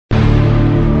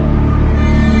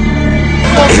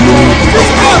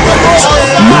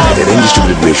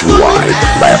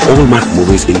presented by Hallmark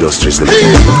Movies Industries Limited.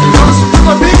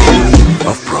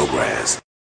 Of progress.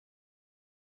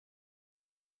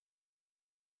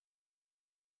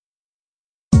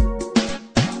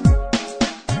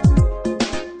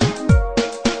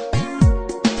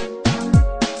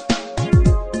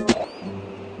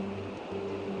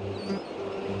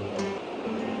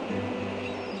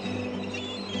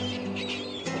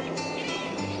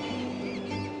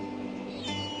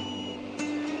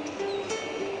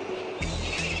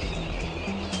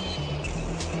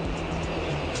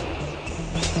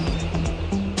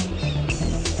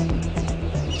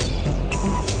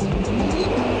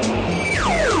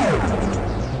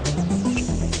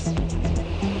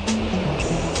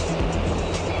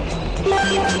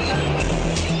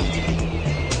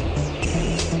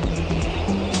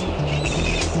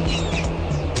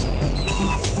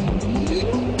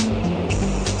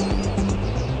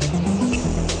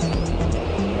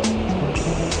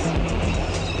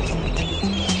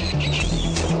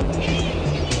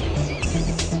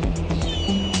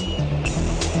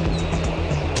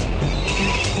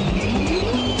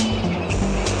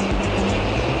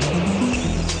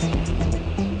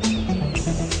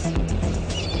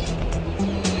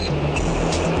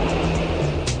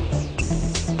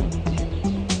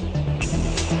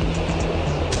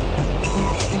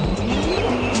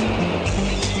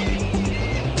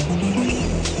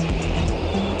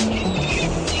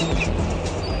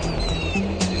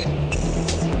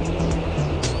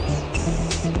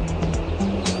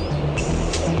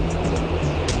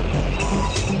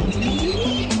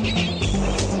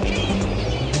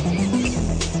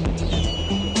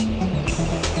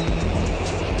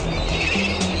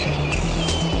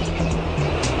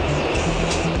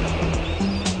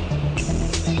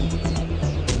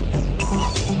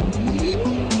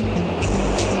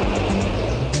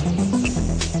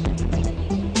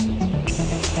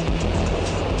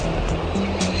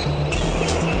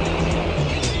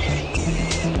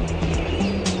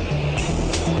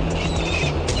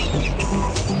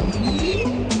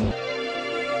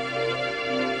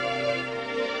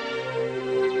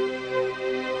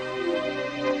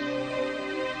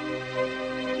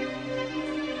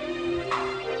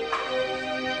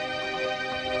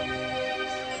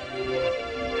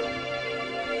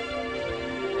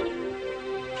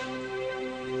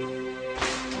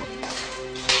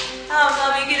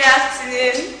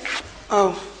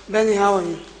 Oh, Benny, how are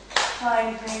you?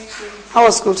 Fine, thank you. How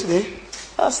was school today?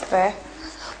 How's there?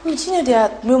 Wait, you know there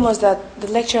are rumors that the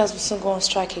lecturers will soon go on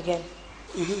strike again.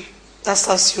 That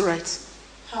serves you right.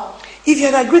 How? If you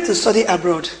had agreed to study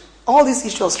abroad, all this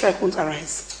issue of strike won't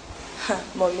arise.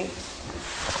 Mommy,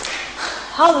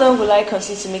 how long will I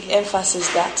continue to make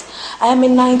emphasis that I am a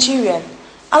Nigerian?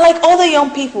 And like other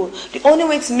young people, the only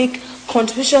way to make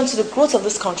contribution to the growth of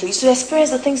this country is to experience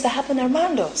the things that happen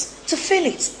around us, to feel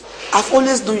it. I've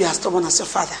always known you as stubborn as your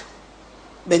father.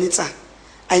 Benita,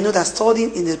 I know that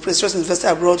studying in the prestigious university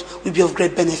abroad will be of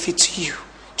great benefit to you.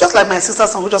 Just like my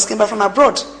sister's son who just came back from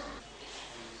abroad.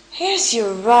 Yes,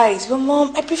 you're right. But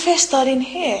Mom, I prefer studying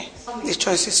here. The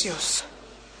choice is yours.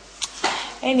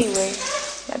 Anyway,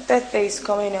 my birthday is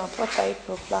coming up. What are you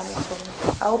planning for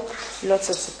me? I hope lots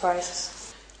of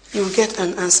surprises. You'll get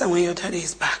an answer when your daddy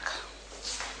is back.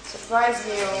 Surprise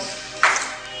me, oh.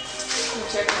 Let me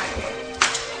check my hair.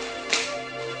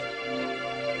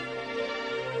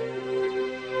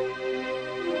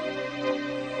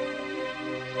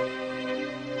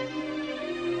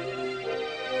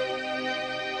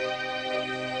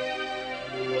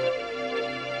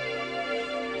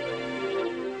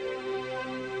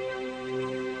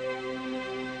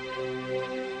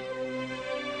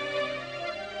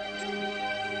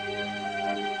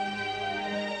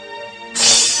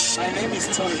 My name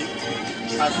is Tony.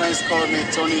 My friends call me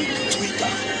Tony Twitter.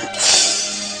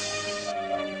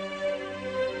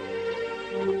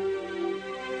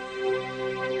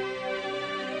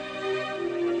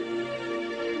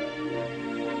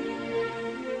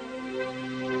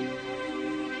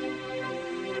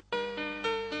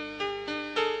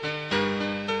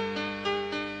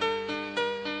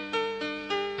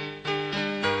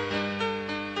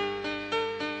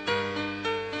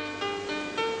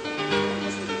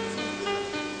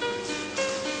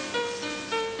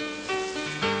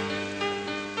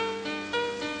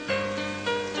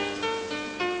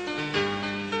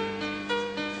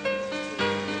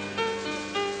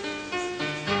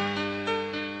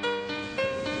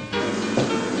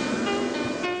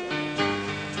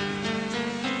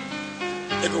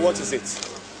 What is it?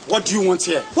 What do you want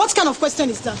here? What kind of question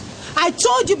is that? I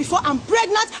told you before, I'm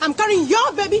pregnant, I'm carrying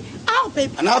your baby, our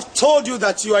baby. And I've told you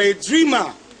that you are a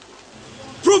dreamer.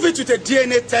 Prove it with a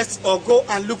DNA test or go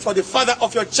and look for the father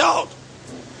of your child.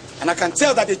 And I can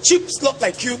tell that a cheap slut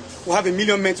like you will have a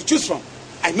million men to choose from.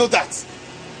 I know that.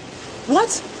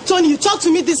 What? Tony, you talk to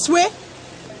me this way?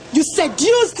 You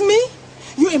seduced me,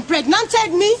 you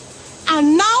impregnated me,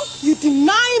 and now you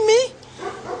deny me?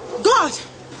 God!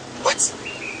 What?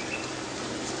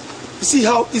 You see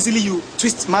how easily you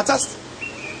twist matters?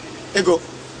 Ego,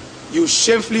 you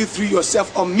shamefully threw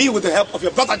yourself on me with the help of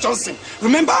your brother Johnson.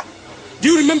 Remember? Do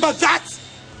you remember that?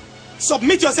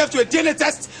 Submit yourself to a DNA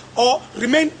test or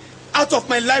remain out of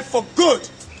my life for good.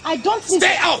 I don't need...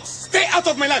 Stay out! Stay out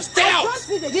of my life! Stay out! I don't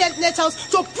need the DNA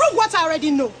test to prove what I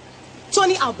already know.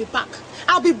 Tony, I'll be back.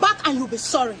 I'll be back and you'll be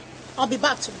sorry. I'll be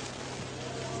back too.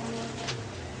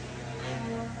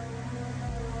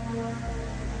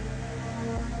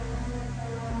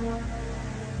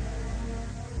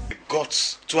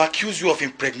 Guts to accuse you of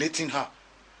impregnating her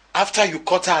after you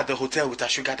caught her at the hotel with her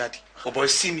sugar daddy. Oh boy,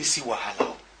 see me see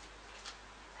wahala.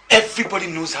 Everybody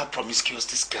knows how promiscuous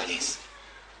this girl is.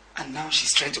 And now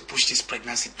she's trying to push this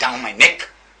pregnancy down my neck.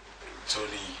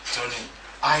 Tony,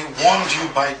 I warned you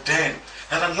by then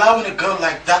that allowing a girl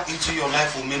like that into your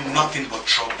life will mean nothing but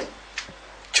trouble.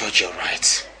 George, you're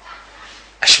right.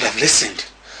 I should have listened.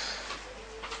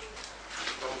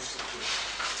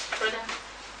 Brother,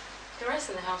 the rest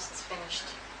in the house is finished.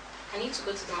 I need to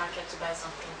go to the market to buy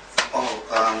some things.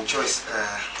 Oh, Joyce,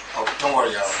 don't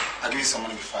worry, I'll give you some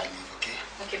money before I leave, okay?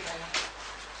 Okay, brother.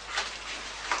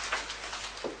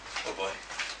 Oh boy,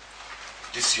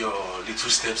 this is your little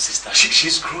stepsister.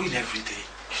 She's growing every day.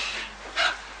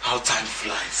 How time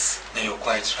flies. No, you're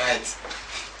quite right.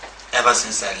 Ever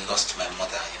since I lost my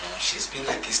mother, she's been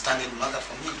like a standing mother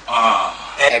for me.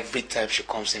 Every time she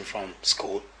comes in from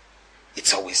school,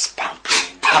 it's always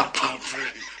pampering.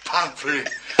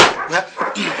 Well,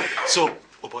 so,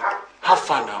 oh boy, have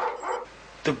fun now.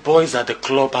 The boys at the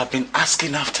club have been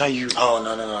asking after you. Oh,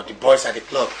 no. The boys at the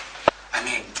club. I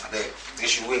mean, they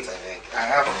should wait, I think. I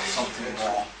have something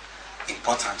more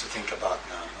important to think about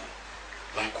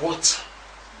now. Like what?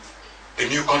 A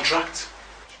new contract?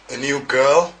 A new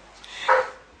girl?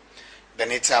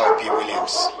 Benita O.B.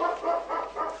 Williams.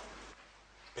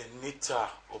 Benita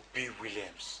O.B.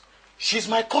 Williams. She's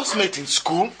my classmate in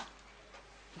school.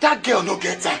 That girl no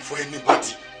get time for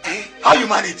anybody. How you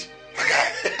manage? I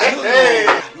don't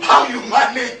know. How you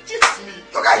manage? It's me.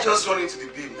 Look, I just run into the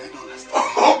beam. I don't understand.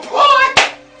 Oh boy!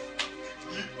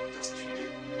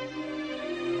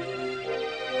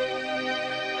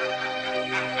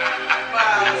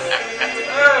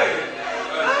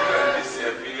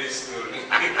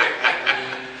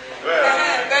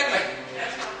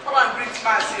 Come and greet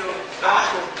Marcy.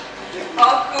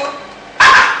 Uncle.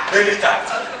 Benita.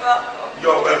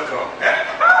 You're welcome.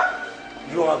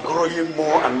 You are growing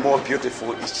more and more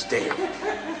beautiful each day.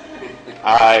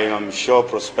 I am sure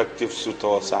prospective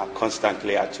suitors are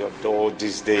constantly at your door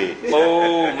these days.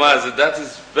 Oh, Mazi, that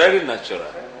is very natural,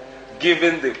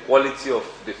 given the quality of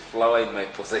the flower in my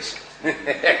possession. Well,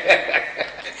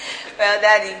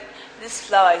 Daddy, this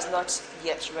flower is not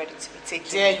yet ready to be taken.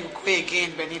 There you go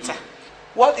again, Benita.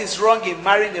 What is wrong in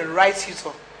marrying the right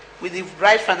suitor with the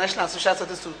right financial and social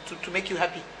status to make you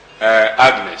happy?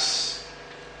 Agnes,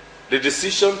 the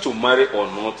decision to marry or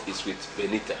not is with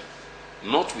Benita,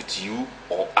 not with you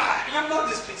or I. I'm not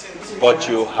disputing. But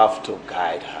you have to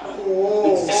guide her.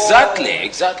 Oh.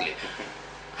 Exactly.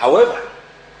 However,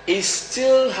 it's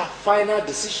still her final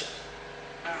decision.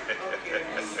 Okay.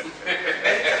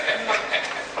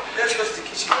 Let's go to the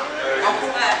kitchen.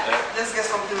 Let's get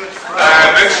something ready.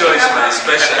 Make sure it's my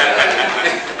special.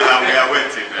 We are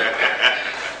waiting.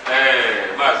 Hey,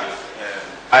 Mazi.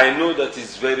 I know that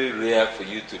it's very rare for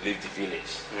you to leave the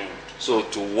village. So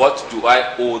to what do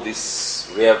I owe this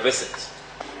rare visit?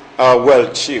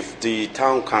 Well, Chief, the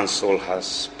town council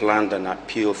has planned an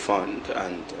appeal fund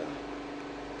and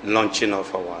launching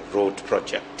of our road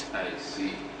project. I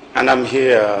see. And I'm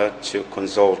here to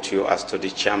consult you as to the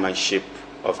chairmanship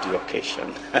of the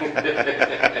occasion.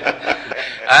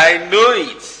 I know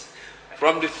it.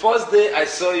 From the first day I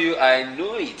saw you, I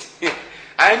knew it.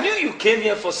 I knew you came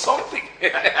here for something.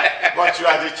 But you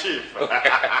are the chief.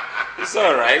 It's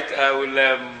all right. I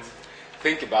will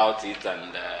think about it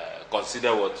and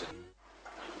consider what to do.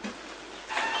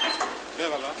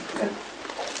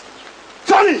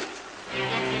 Johnny!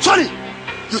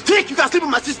 You think you can sleep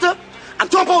with my sister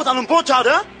and jump out with an unborn child,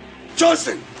 huh?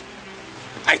 Johnson,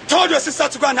 I told your sister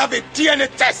to go and have a DNA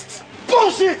test.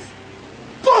 Bullshit!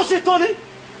 Bullshit, Tony!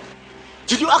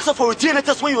 Did you ask her for a DNA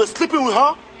test when you were sleeping with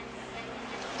her?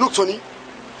 Look, Tony,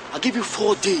 I'll give you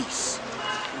 4 days.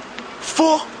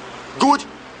 4 good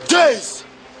days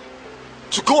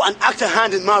to go and act a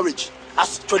hand in marriage.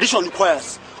 as tradition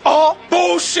requires. Or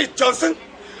Bullshit, Johnson!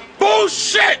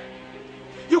 Bullshit!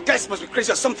 You guys must be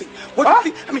crazy or something. What do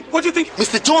you think? I mean, what do you think?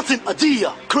 Mr. Johnson,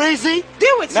 Adia, crazy?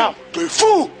 Deal with Now, you're a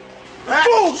fool!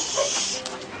 Fool!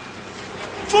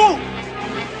 Fool!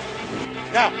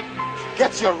 Now,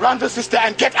 get your random sister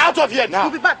and get out of here now!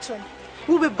 We'll be back, Tony.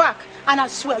 We'll be back. And I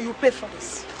swear you'll pay for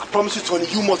this. I promise you, Tony,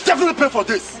 you must definitely pay for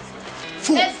this.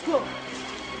 Fool! Let's go.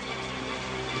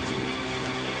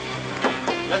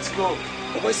 Let's go.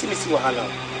 But boy, see me see wahala.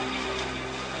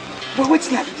 But what's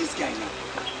not with this guy now?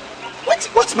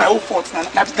 What's my own fault now?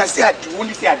 Now say I do,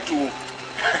 only say I do.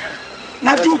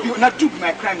 Now do be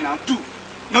my crime now. Do.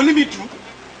 Now let me do.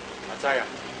 Attire.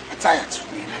 Attire too,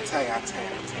 man. Attire.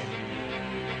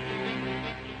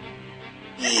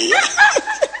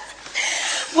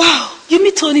 Wow, you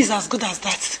mean Tony is as good as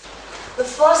that? The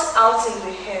first outing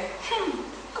we had.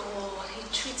 God, he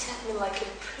treated me like a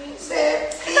prince.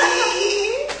 Baby,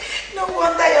 no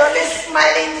wonder you're always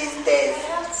smiling these days. I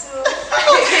have to.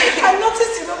 I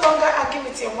noticed you no longer argue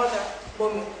with your mother.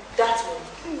 Mommy, that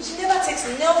one. She never takes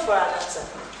no for an answer.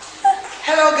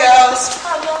 Hello, girls.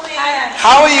 Hi, Mommy. Hi.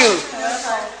 How are you?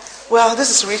 Well, this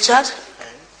is Richard.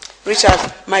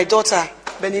 Richard, my daughter,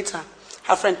 Benita.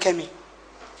 Her friend Kemi.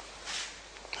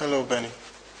 Hello, Benny.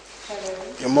 Hello.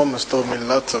 Your mom has told me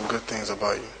lots of good things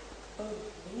about you. Oh,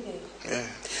 really? Yeah.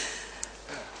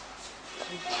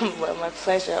 Well, my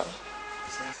pleasure.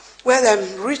 Well,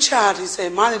 Richard is a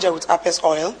manager with Apes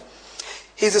Oil.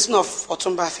 He's the son of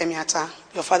Otumba Femiata,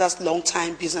 your father's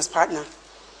longtime business partner.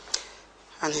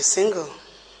 And he's single.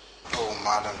 Oh,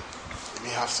 madam. You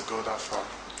may have to go that far.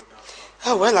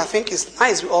 Oh, well, I think it's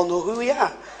nice. We all know who we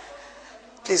are.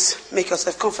 Please, make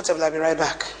yourself comfortable. I'll be right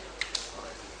back.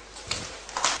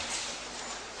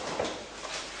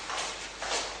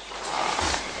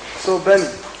 So, Benny,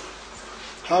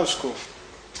 how's school?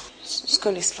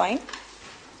 School is fine.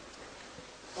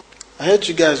 I heard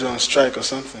you guys were on strike or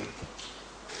something.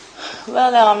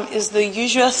 Well, it's the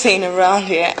usual thing around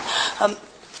here.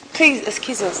 Please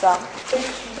excuse us.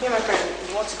 Here, my friend. If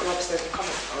you want to go upstairs, come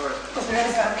in. All right. I'll be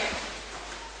right back.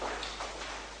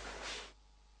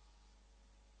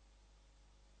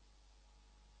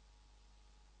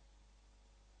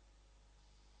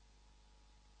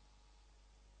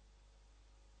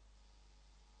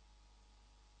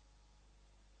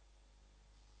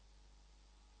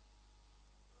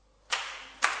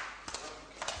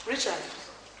 Richard,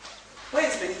 where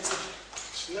is Benita?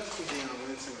 She left me here and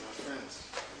went in with her friends.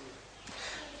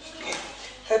 Okay,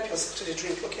 help yourself to the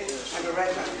drink, okay? I'll be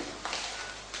right back.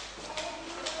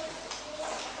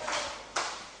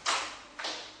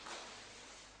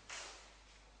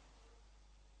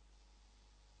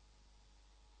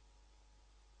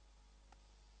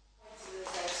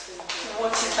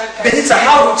 Benita,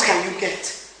 how rude can you get?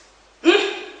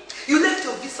 You left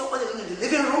your visa all alone in the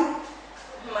living room?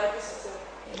 My visitor.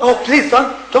 Oh, please,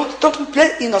 don't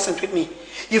play innocent with me.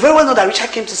 You very well know that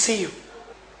Richard came to see you.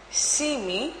 See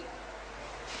me?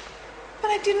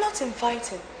 But I did not invite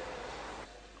him.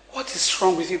 What is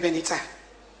wrong with you, Benita?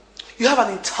 You have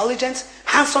an intelligent,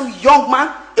 handsome young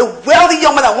man, a wealthy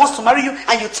young man that wants to marry you,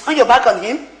 and you turn your back on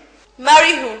him?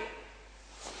 Marry who?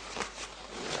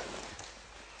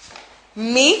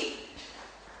 Me?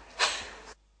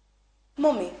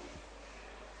 Mommy,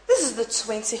 this is the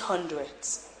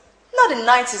 2000s, not the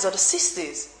 90s or the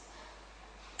 60s.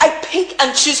 I pick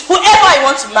and choose whoever I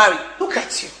want to marry. Look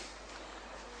at you.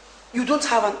 You don't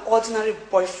have an ordinary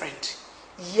boyfriend,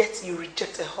 yet you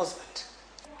reject a husband.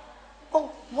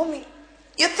 Oh, Mommy,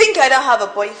 you think I don't have a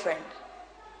boyfriend?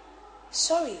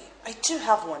 Sorry, I do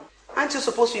have one. Aren't you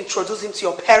supposed to introduce him to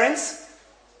your parents?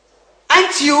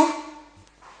 Aren't you?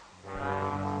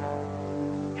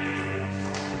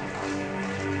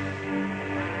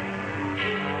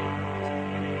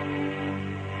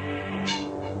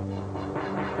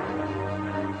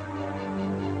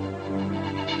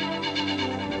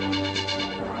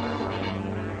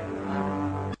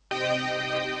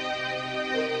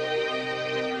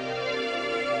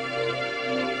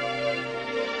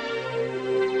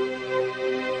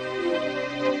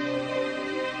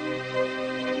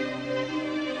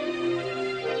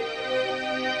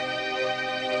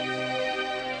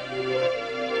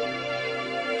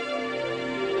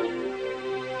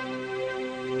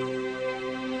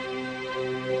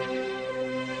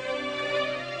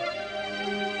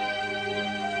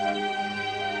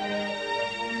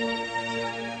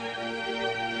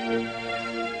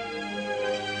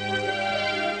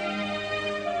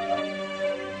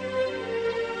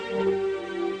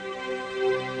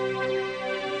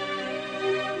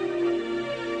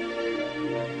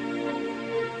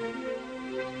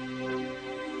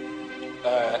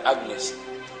 Agnes,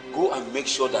 go and make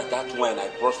sure that that wine I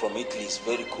brought from Italy is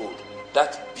very cold.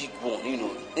 That big one, you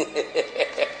know.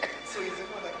 So is it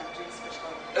one that can drink special?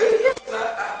 Yes,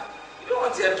 you don't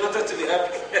want your daughter to be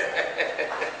happy.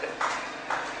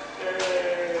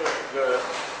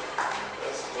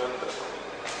 That's wonderful.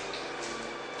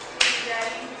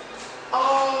 Daddy.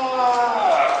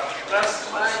 Oh,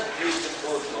 that's my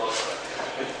beautiful daughter.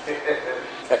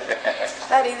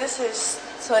 Daddy, this is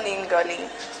Tony Ngoni.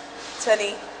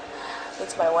 Tony,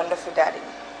 it's my wonderful daddy.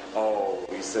 Oh,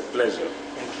 it's a pleasure.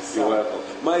 Thank you, sir. You're welcome.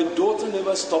 My daughter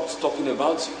never stopped talking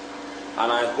about you.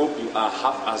 And I hope you are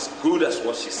half as good as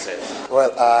what she said.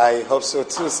 Well, I hope so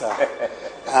too, sir.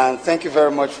 And thank you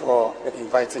very much for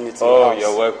inviting me to your house.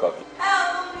 You're welcome.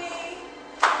 Hello, Mommy.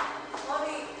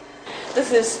 Mommy.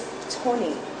 This is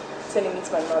Tony. Tony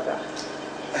meets my mother.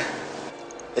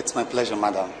 It's my pleasure,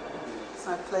 madam. It's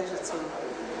my pleasure too.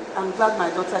 I'm glad my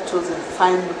daughter chose a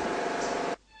fine look.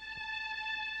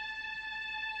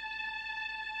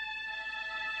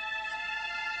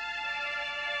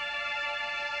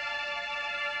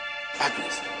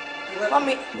 Agnes,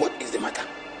 Mommy. what is the matter?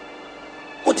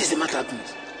 What is the matter,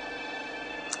 Agnes?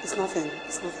 It's nothing.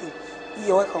 It's nothing.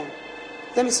 You're welcome.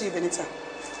 Let me see you, Benita.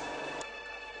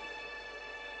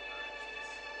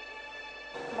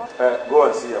 Go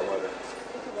and see your mother.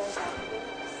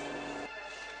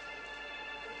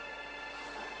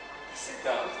 Sit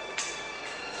down.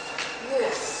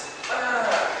 Yes.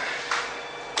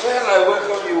 Well, I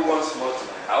welcome you once more to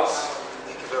my house.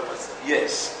 Thank you very much, sir.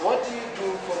 Yes. What do you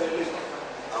do for a living?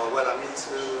 Well, I'm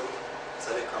into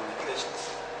telecommunications.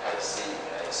 I see.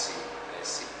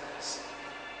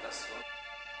 That's what.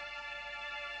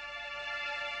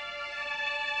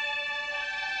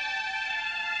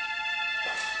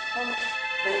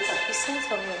 Benita. You sent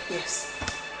for me. Yes.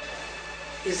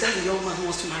 Is that the young man who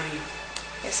wants to marry you?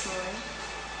 Yes, Mommy.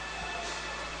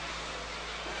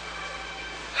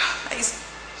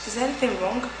 Is there anything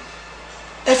wrong?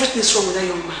 Everything is wrong with that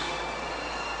young man.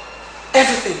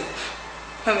 Everything.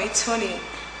 Mommy, Tony.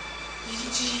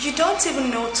 You don't even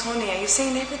know Tony and you're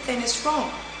saying everything is wrong.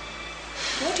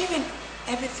 What do you mean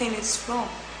everything is wrong?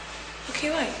 Okay,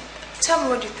 why? Tell me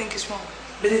what you think is wrong.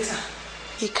 Benita,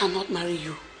 he cannot marry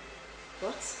you.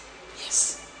 What?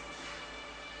 Yes.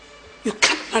 You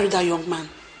can't marry that young man.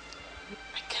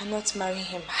 I cannot marry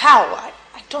him. How?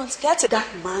 I don't get it. That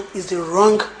man is the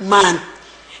wrong man.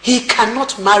 He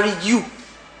cannot marry you.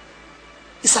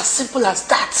 It's as simple as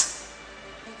that.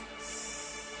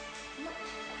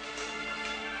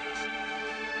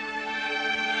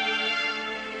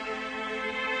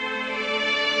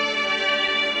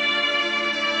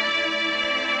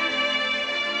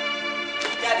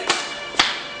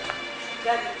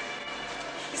 Daddy,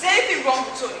 is there anything wrong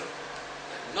with Tony?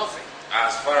 Nothing.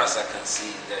 As far as I can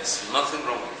see, there's nothing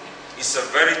wrong with him. He's a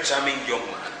very charming young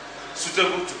man,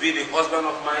 suitable to be the husband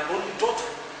of my only daughter.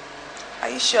 Are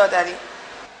you sure, Daddy?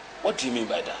 What do you mean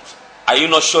by that? Are you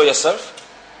not sure yourself?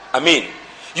 I mean,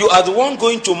 you are the one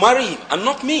going to marry him and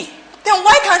not me. Then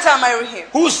why can't I marry him?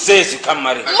 Who says you can't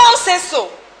marry him? Mom says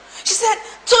so. She said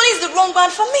Tony is the wrong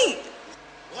man for me.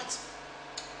 What?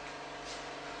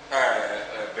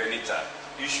 Benita,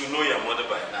 you should know your mother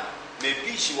by now.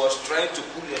 Maybe she was trying to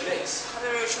pull your legs.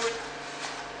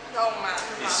 No, man.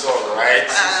 It's all right.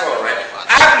 It's all right.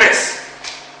 Agnes!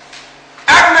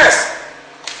 Agnes!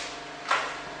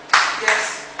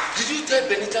 Yes. Did you tell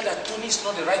Benita that Tony is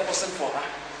not the right person for her?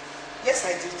 Yes,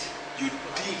 I did. You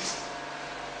did.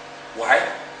 Why?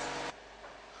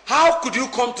 How could you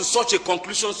come to such a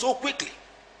conclusion so quickly?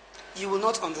 You will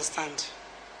not understand.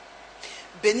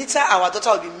 Benita, our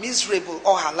daughter, will be miserable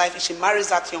all her life if she marries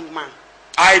that young man.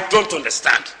 I don't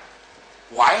understand.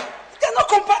 Why? They're not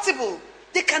compatible.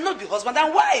 They cannot be husband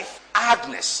and wife.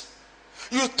 Agnes,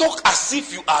 you talk as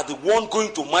if you are the one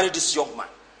going to marry this young man.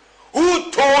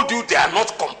 Who told you they are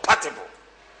not compatible?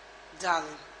 Darling,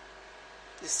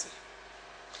 listen.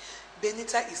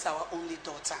 Benita is our only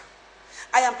daughter.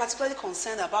 I am particularly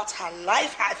concerned about her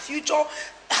life, her future, her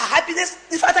happiness,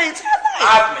 in fact, her entire life.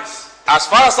 Agnes, as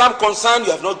far as I'm concerned,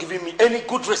 you have not given me any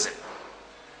good reason.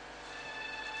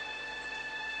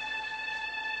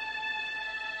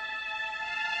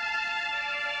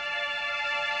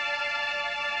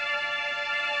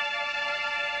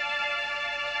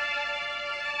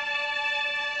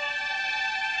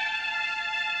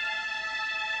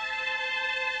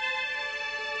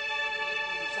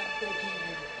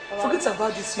 Forget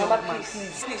about this young Mama, man.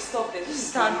 please stop this.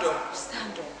 Stand up.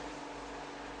 Stand up.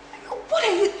 What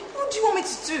do you want me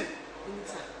to do?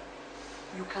 Benita,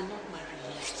 you cannot marry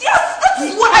him. Yes, that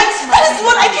is what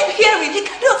I keep hearing. He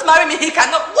cannot marry me. He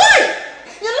cannot. Why?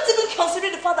 You're not even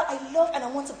considering the fact that I love and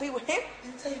and I want to be with him?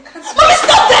 Benita, you can't. Mommy,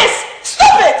 stop this!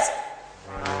 Stop it!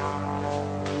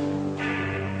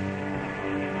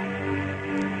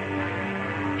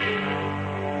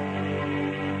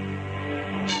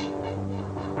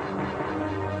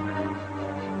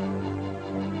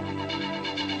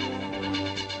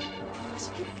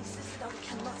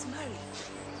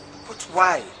 But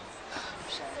why?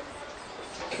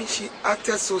 I mean, she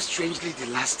acted so strangely the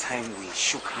last time we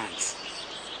shook hands.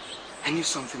 I knew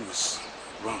something was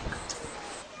wrong.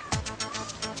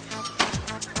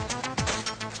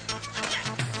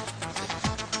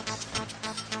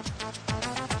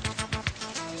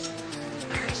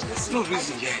 There's no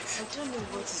reason yet. I don't know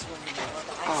what is wrong with my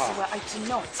mother. I swear, I do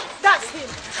not. That's him.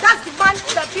 That's the man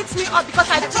that beats me up because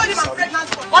I told him I'm pregnant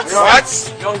for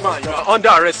What? Young man, you are under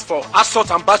arrest for assault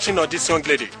and battery on this young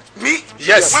lady. Me?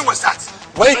 Yes. When was that?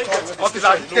 Wait.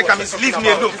 Officer, take him, leave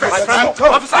me alone. My friend,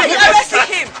 officer, Why are you arresting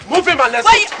him? Move him and let's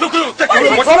Why? Look, take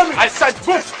him. Follow me. I said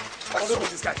move. Follow me,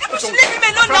 this guy. You should leave him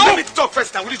alone Let now. me talk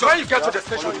first now. Will you just... When you get to the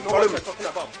station, you know what we're talking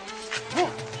about. Move.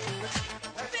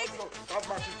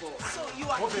 So you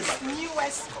are his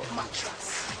newest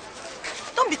mattress.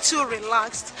 Don't be too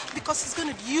relaxed because he's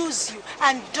going to use you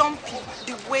and dump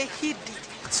you the way he did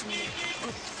to me.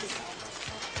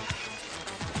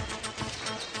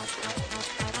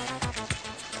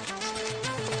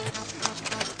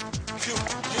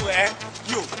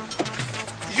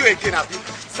 You again, Abi.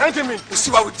 Send him in. We'll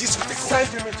see what with this will take. Send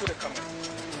him into the camera.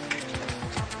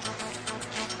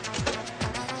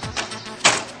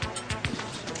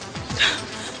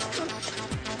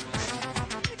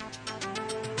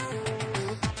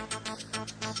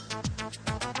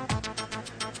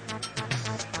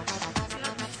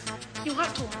 You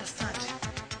have to understand.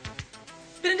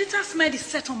 Benita's mind is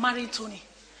set on marrying Tony.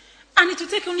 And it will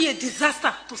take only a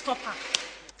disaster to stop her.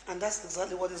 And that's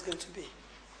exactly what it's going to be.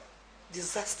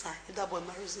 Disaster if that boy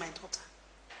marries my daughter.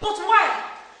 But why?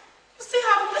 You still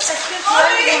haven't escaped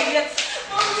Mommy! yet.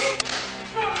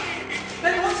 Mommy!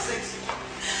 Baby, what is it?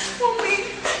 Mommy,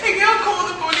 a girl called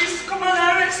the police to come and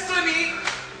arrest Tony.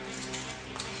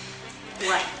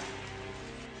 Why?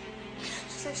 She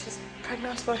said she's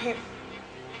pregnant for him.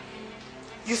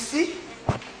 You see?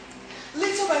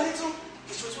 Little by little,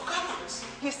 it will come out.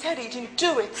 He said he didn't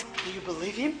do it. Do you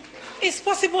believe him? It's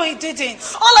possible he didn't.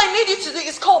 All I need you to do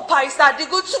is call Paris Daddy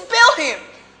good to bail him.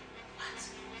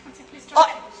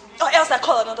 Or else I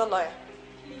call another lawyer.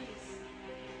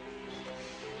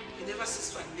 You never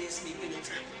cease to amaze me,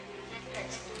 Benita.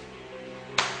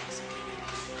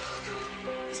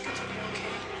 It's going to be okay.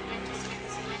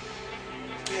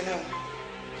 You know,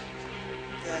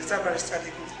 it's that barrister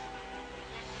Digun.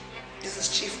 This is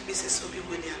Chief Mrs. Obi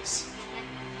Williams.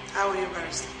 How are you,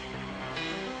 barrister?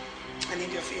 I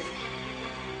need your favor.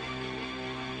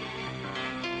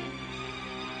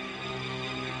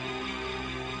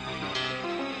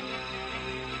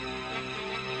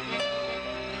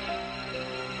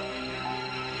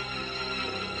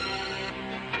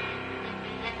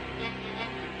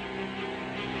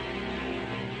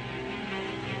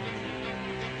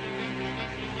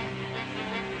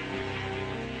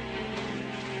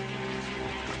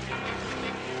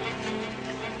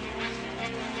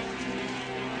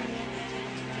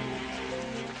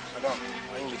 Madam,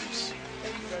 I am with this.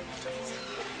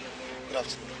 Good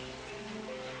afternoon.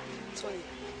 Tony,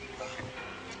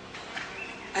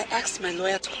 I asked my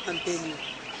lawyer to come and bail you.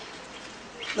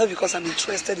 Not because I'm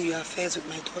interested in your affairs with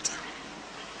my daughter,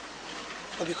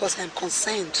 but because I'm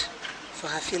concerned for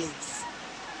her feelings.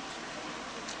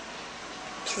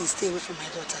 Please stay away from my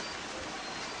daughter.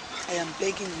 I am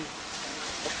begging you.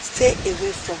 Stay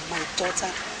away from my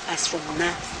daughter as from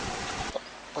now.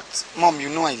 But, Mom, you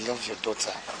know I love your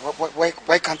daughter.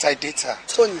 Why can't I date her?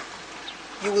 Tony,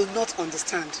 you will not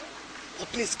understand. But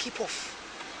please keep off.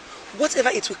 Whatever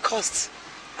it will cost,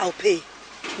 I'll pay.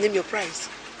 Name your price.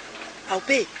 I'll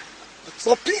pay.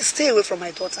 But please stay away from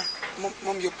my daughter.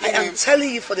 Mom, you're I playing am telling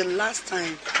you for the last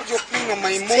time. You're playing on my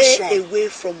emotion. Stay away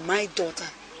from my daughter.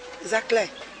 Is that clear?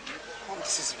 Mom,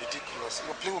 this is ridiculous.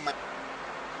 You're playing with my...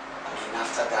 And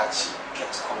after that, she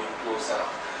kept coming closer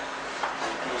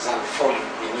and closer and before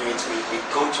we knew it, we'd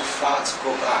gone too far to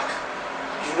go back.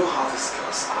 You know how these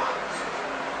girls are.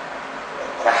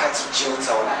 But I had to jilt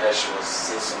her when I heard she was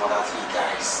seeing some other three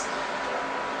guys.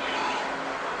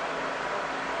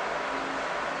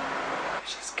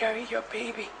 She's carrying your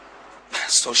baby.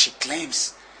 So she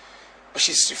claims. But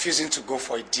she's refusing to go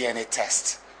for a DNA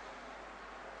test.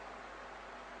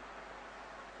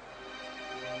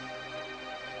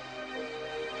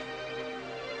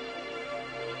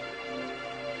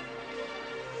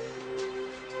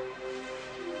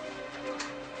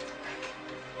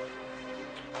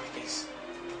 Please.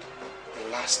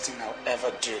 last thing I'll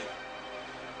ever do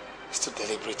is to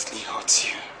deliberately hurt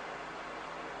you.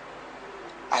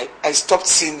 I stopped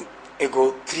seeing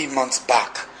Ego 3 months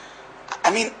back.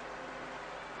 I mean,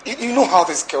 you know how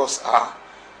these girls are.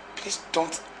 Please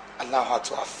don't allow her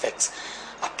to affect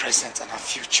her present and her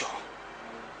future.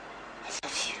 I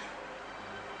love you.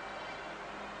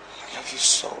 I love you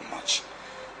so much.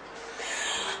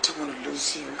 I don't want to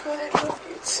lose you. God, I love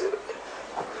you too.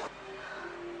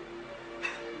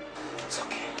 It's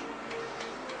okay.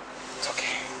 It's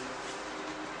okay.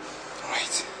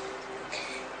 Alright.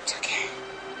 It's okay.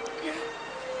 Yeah.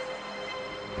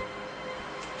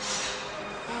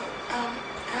 I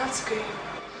have to go.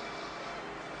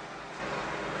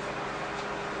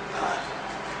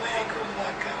 When I go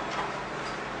back,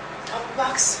 I'll be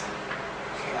back soon.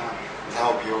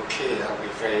 That'll be okay. That'll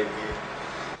be very good.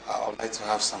 I would like to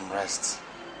have some rest.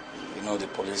 You know the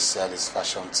police cell is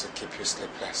fashioned to keep you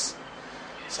sleepless.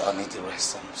 So I need to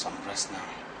rest, some rest now.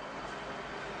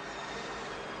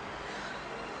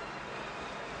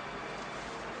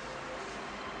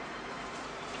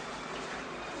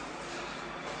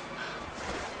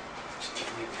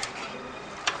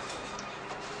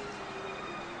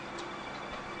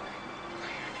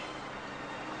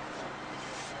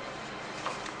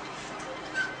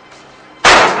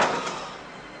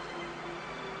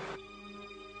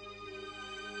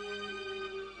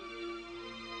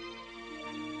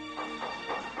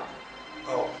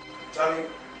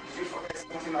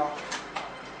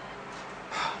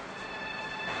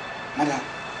 Madam.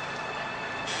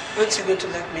 Aren't you going to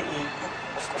let me in?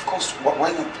 Of course.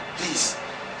 Why not? Please.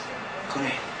 Come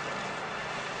here.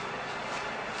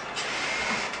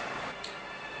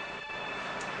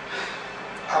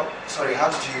 Sorry, how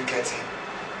did you get in?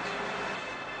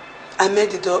 I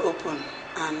made the door open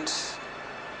and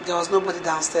there was nobody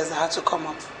downstairs. I had to come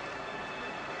up.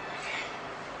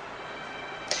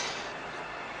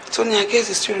 Tony, I guess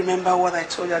you still remember what I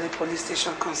told you at the police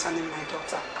station concerning my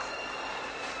daughter.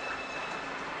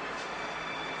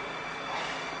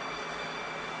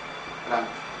 Madam,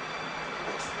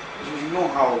 you know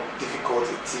how difficult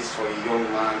it is for a young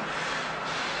man.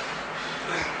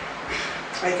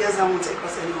 I guess that won't take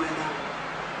us anywhere now.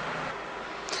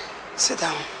 Sit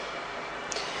down.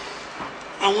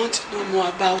 I want to know more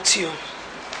about you.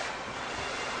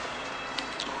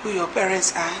 Who your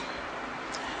parents are,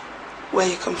 where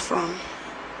you come from,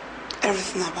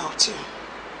 everything about you.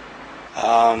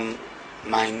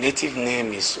 My native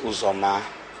name is Uzoma.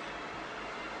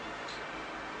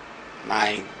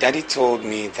 My daddy told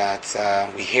me that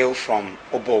we hail from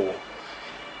Obowo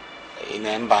in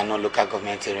Mbano local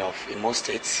government area of Imo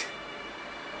State.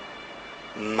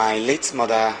 My late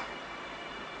mother's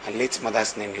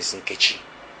name is Nkechi.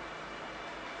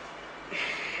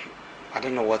 I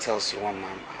don't know what else you want,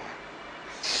 ma'am.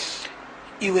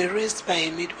 You were raised by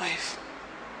a midwife.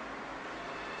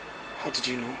 How did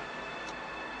you know?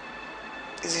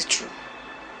 Is it true?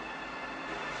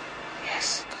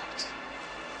 Yes. God.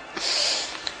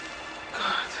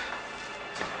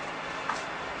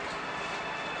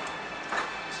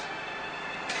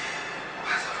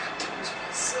 What have I done to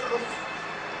myself?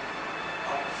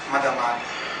 Madam, what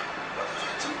have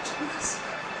I done to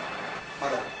myself?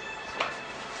 Madam,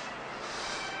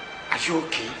 are you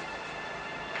okay?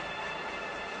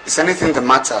 Is anything the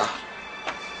matter?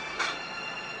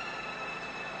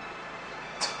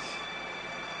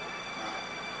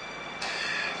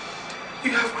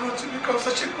 You have grown to become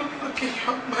such a good-looking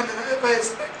young man than I ever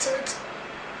expected.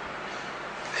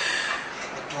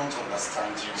 I don't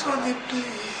understand you. Tony,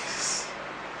 please.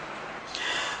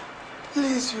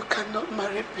 Please, you cannot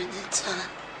marry Benita.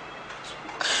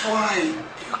 Why?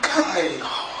 You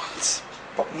cannot.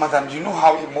 But madam, you know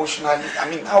how emotionally,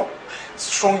 how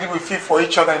strongly we feel for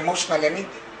each other emotionally.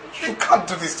 You can't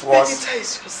do this to us. Benita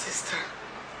is your sister.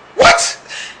 What?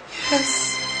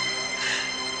 Yes.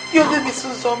 Your name is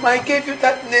Uzoma. I gave you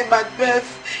that name at birth.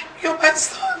 You're my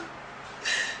son.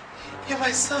 You're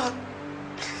my son.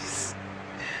 Please.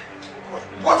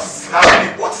 What is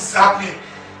happening? What is happening?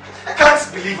 I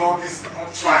can't believe all this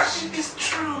trash. It's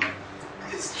true.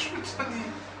 It's true, Tony.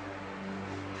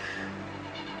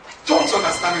 I don't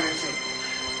understand anything.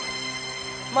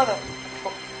 Mother,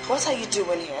 what are you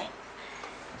doing here?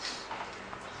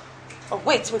 Oh,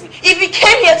 wait. If you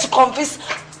came here to convince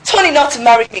Tony not to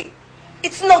marry me,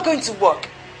 it's not going to work.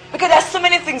 Because there's so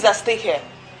many things at stake here.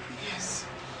 Yes.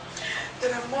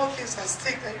 There are more things at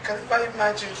stake than you can ever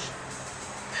imagine.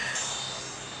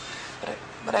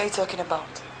 What are you talking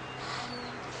about?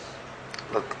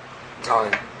 Look,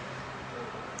 darling,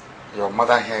 your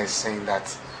mother here is saying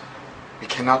that we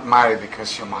cannot marry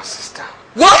because you're my sister.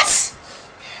 What?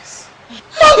 Yes.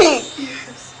 Mommy!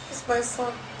 Yes. my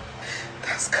son.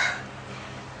 That car.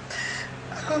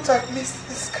 I couldn't have missed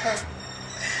this car.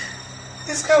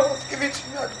 This car was given to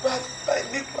me at birth by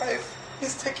midwife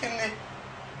mistakenly.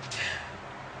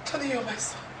 Tony, you're my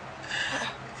son.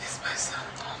 He's my son.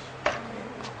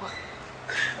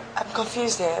 I'm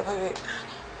confused there. Wait.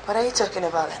 What are you talking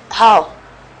about? How?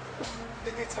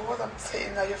 Benita, what I'm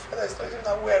saying now, your father is not even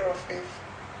aware of it.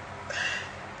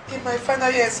 In my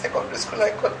final year in secondary school,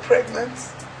 I got pregnant.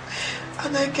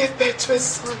 And I gave birth to a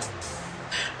son.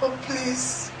 But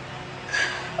please,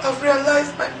 I've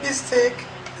realized my mistake.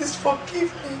 Please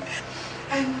forgive me.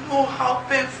 I know how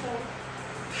painful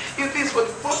it is for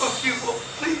the both of you, but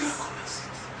please.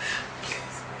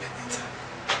 Please, Benita.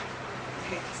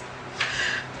 Please.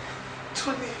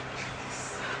 Tony,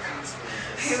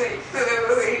 please.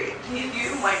 Wait. You,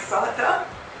 my brother?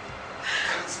 I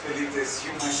can't believe this.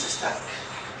 You, my sister.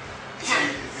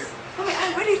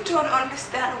 I really don't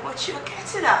understand what you're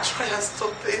getting at. Try and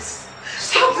stop this.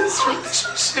 Stop this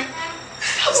relationship.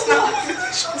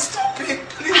 Stop it,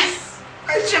 please.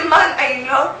 It's a man I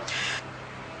love.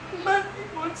 The man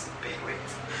I want to be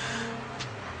with.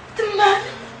 The man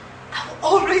I will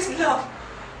always love.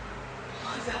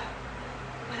 Mother,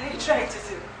 what are you trying to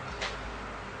do?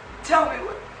 Tell me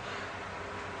what.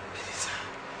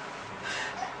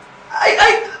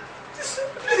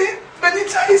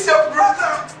 Benita is your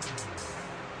brother.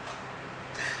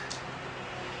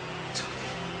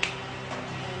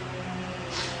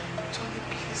 Tony,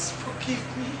 please forgive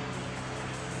me.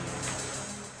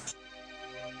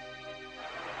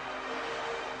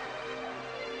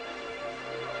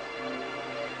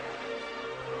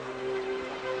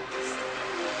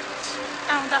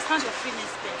 I understand your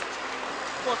feelings there.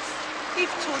 But if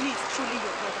Tony is truly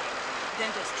your brother, then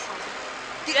there's trouble.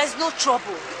 There's no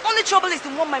trouble. The only trouble is the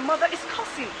one my mother is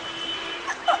causing.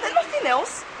 There's nothing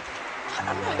else.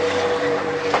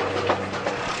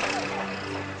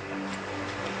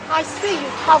 I see you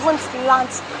haven't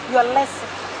learned your lesson.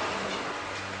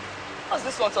 What's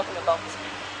this one talking about?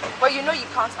 Well, you know you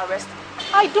can't arrest me.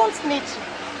 I don't need to.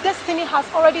 Destiny has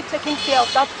already taken care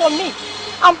of that for me.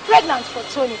 I'm pregnant for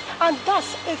Tony, and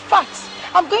that's a fact.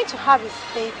 I'm going to have his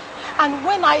baby. And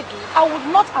when I do, I would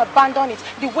not abandon it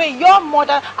the way your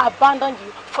mother abandoned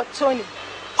you for Tony.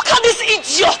 Look at this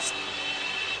idiot!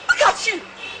 Look at you!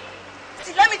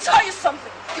 See, let me tell you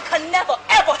something. You can never,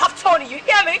 ever have Tony, you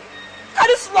hear me? Look at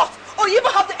this lot. Or you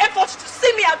even have the effort to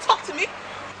see me and talk to me.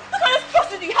 Look at this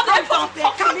person, you have the effort to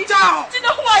talk to me. Calm down! Do you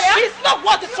know who I am? It's not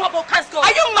what the trouble can go.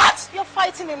 Are you mad? You're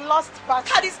fighting a lost battle.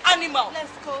 Look at this animal.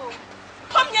 Let's go.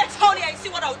 Come here, Tony, and see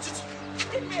what I'll do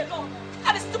to you. Leave me alone. Look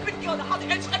at this stupid girl that had the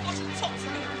effort to talk to me.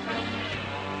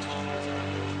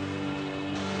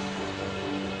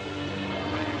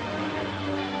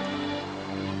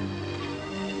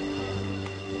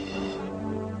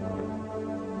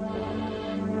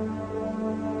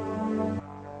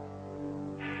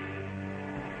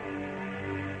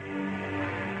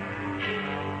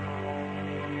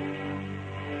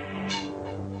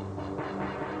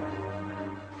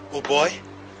 Oh boy,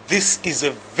 this is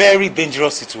a very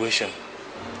dangerous situation.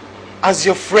 As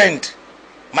your friend,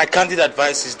 my candid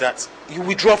advice is that you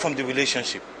withdraw from the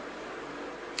relationship.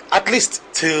 At least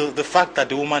till the fact that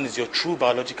the woman is your true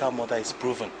biological mother is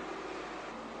proven.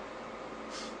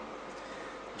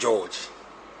 George,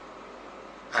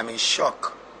 I'm in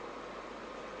shock.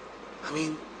 I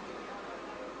mean,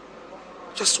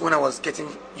 just when I was getting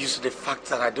used to the fact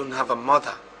that I don't have a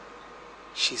mother,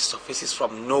 she surfaces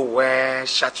from nowhere,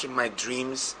 shattering my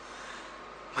dreams,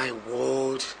 my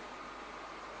world.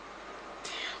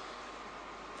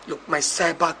 Damn. Look, my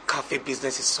cyber cafe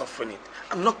business is suffering it.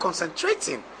 I'm not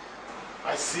concentrating.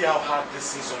 I see how hard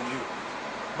this is on you.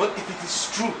 But if it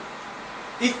is true,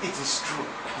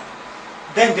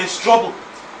 then there's trouble.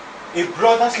 A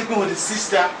brother sleeping with a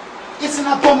sister is an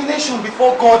abomination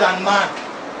before God and man.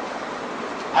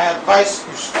 I advise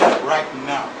you stop right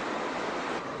now.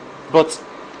 But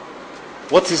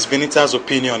what is Benita's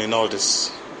opinion in all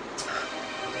this?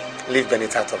 Leave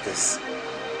Benita out of this.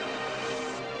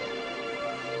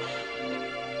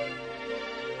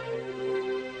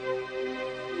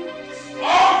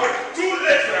 Oh, but too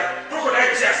late for that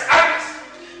crocodile tears.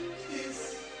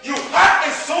 Alice, you had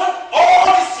a son all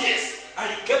these years,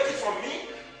 and you kept it from me?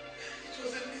 It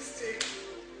was a mistake.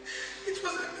 It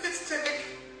was a mistake.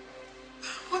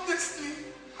 Honestly,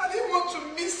 I didn't want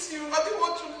to miss you. I didn't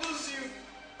want to lose you.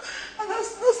 And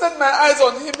I've not set my eyes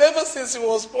on him ever since he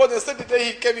was born, except the day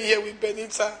he came in here with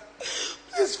Benita.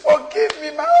 Please forgive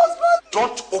me, my husband.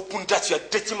 Don't open that your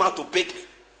dirty mouth to beg me.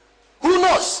 Who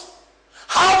knows?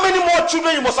 How many more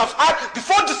children you must have had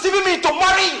before deceiving me to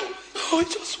marry you? you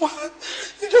just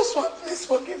want, please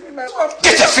forgive me, my mom.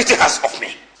 Get your filthy hands off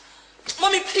me.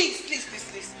 Mommy, please.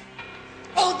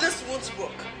 All this won't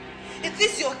work. It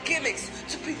is your gimmicks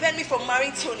to prevent me from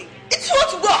marrying Tony. It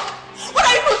won't work. What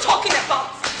are you even talking about?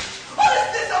 What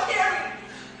is this I'm hearing?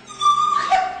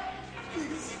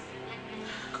 Please.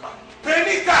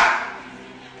 Benita!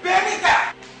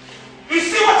 You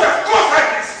see what I've caused like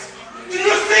this? Do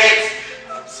you see it?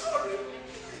 I'm sorry.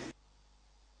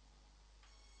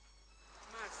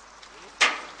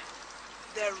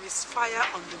 There is fire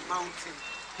on the mountain.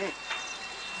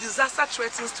 Disaster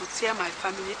threatens to tear my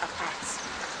family apart.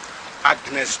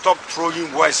 Agnes, stop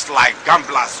throwing words like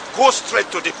gamblers. Go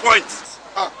straight to the point.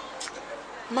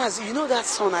 Maz, you know that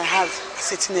son I have,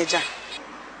 is a teenager?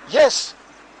 Yes.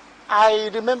 I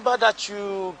remember that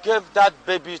you gave that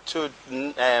baby to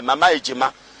Mama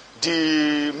Ejima,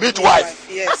 the midwife.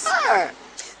 Yes.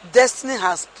 Destiny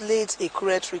has played a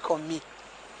cruel trick on me.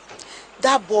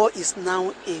 That boy is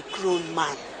now a grown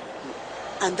man.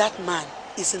 And that man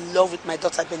is in love with my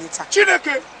daughter Benita.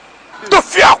 Chineke! The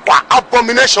fear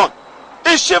abomination!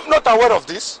 Is she not aware of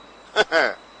this?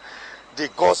 The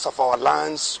gods of our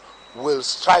lands will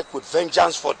strike with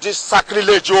vengeance for this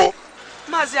sacrilege.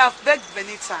 Mazi, I've begged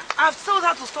Benita. I've told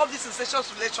her to stop this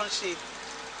incestuous relationship.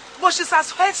 But she's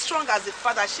as headstrong as the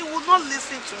father. She will not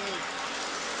listen to me.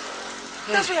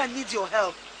 That's why I need your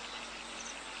help.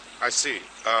 I see.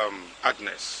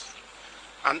 Agnes.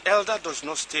 An elder does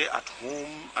not stay at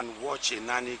home and watch a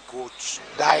nanny goat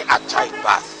die at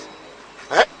childbirth.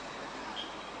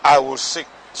 I will seek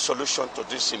solution to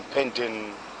this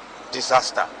impending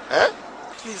disaster.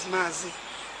 Please, Mazi.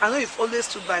 I know you've always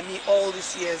stood by me all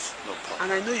these years. No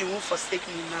problem. And I know you won't forsake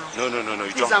me now. No.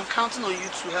 You Please, don't. I'm counting on you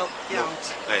to help me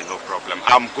out. Hey, no problem.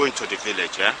 I'm going to the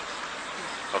village,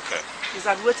 Okay. Please,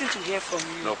 I'm waiting to hear from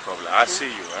you. No problem. I'll see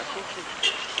you,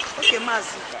 Okay,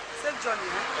 Mazi. Safe journey,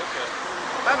 Okay.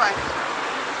 Bye-bye.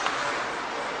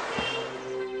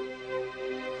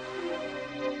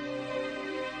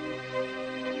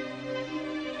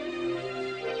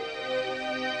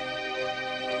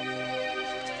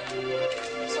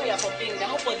 I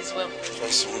hope all is well. You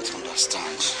guys won't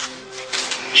understand.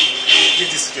 Give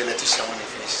this to your Letitia when you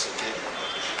finish, okay?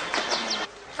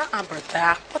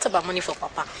 Brother. What about money for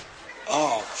Papa?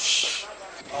 Oh, shh.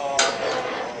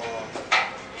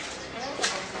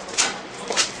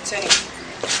 Tony,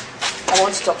 I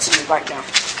want to talk to you right now.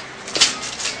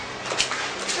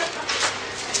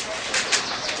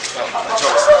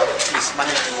 George, please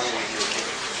manage the money with you, okay?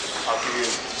 I'll give you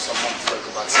some money before I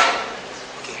go back.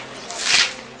 Okay.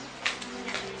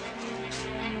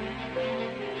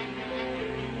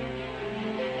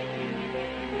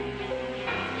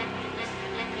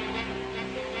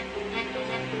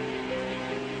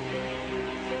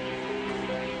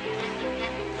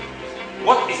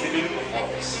 What is the meaning of all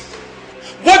this?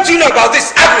 What do you know about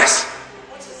this, Agnes?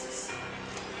 What is this?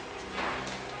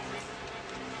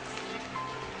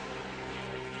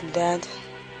 Dad,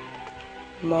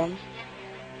 Mom,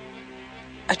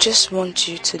 I just want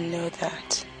you to know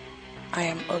that I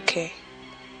am okay.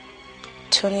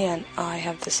 Tony and I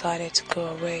have decided to go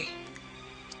away,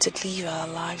 to live our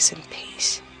lives in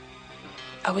peace,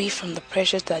 away from the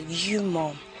pressures that you,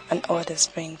 Mom, and others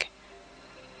bring.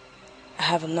 I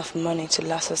have enough money to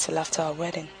last us till after our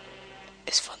wedding.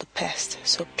 It's for the best,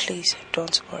 so please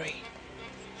don't worry.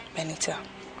 Benita.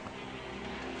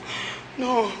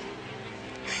 No.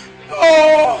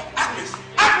 Agnes!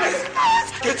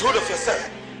 Get hold of yourself.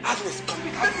 Agnes, come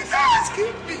here. Benita,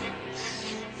 escape me.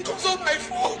 It was all my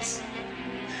fault.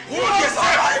 Hold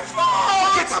yourself. My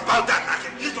fault. Forget about that,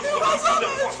 Agnes.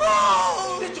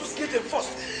 Let us get them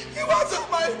first. It wasn't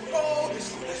my fault.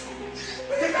 Let's go.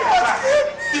 Take your back.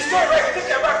 It's not right. Take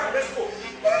your back and let's go.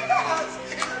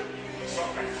 It's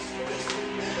all right. Let's go.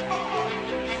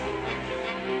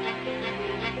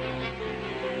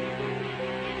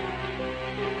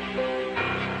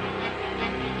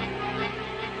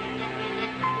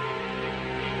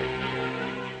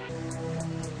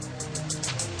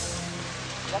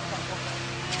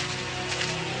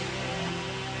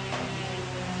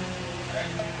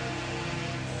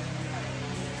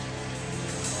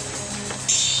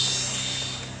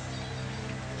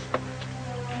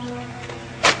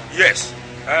 Yes.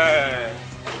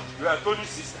 You are Tony's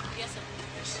sister? Yes, sir.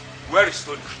 Yes. Where is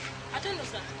Tony? I don't know,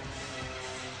 sir.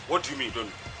 What do you mean you don't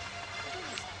know?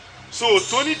 So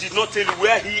Tony did not tell you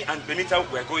where he and Benita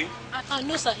were going?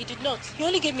 No, sir, he did not. He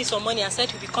only gave me some money and said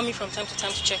he'll be coming from time to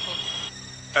time to check me.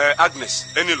 Agnes,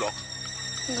 any luck?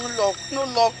 No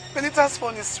luck. Benita's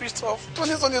phone is switched off.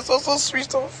 Tony's phone is also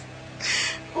switched off.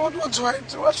 God, what do I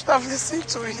do? I should have listened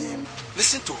to him.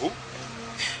 Listen to who?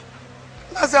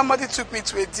 Mazi Amadi took me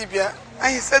to a dibia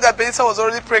and he said that Benita was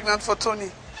already pregnant for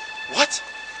Tony. What?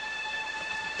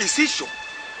 Is he sure?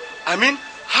 I mean,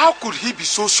 how could he be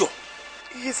so sure?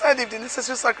 He said if the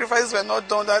necessary sacrifices were not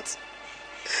done, that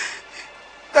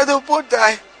they'll both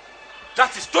die.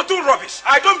 That is total rubbish.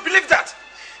 I don't believe that.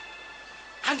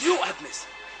 And you, Agnes,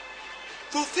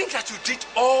 to think that you did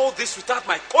all this without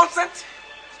my consent?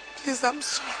 Please, I'm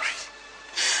sorry.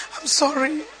 I'm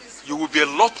sorry. You will be a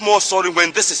lot more sorry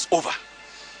when this is over.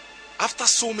 After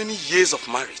so many years of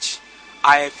marriage,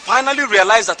 I finally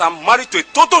realized that I'm married to a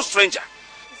total stranger.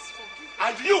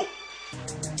 And you?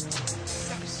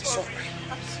 I'm sorry.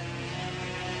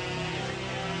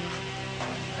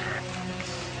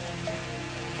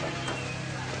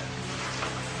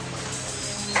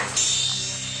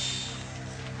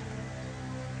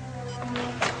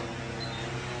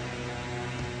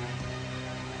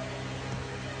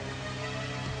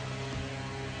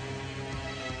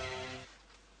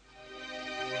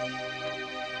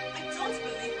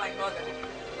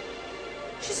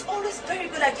 She's always very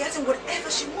good at getting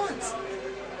whatever she wants.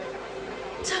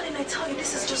 Darling, I tell you,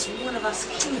 this is just one of our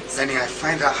schemes. Lenny, I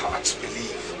find that hard to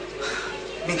believe.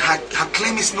 I mean, her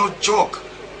claim is no joke.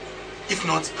 If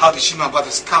not, how did she know about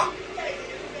the scar?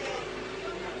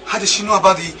 How did she know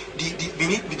about the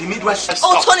midwife's scar?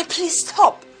 Oh, Tony, please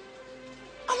stop.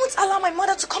 I won't allow my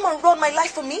mother to come and run my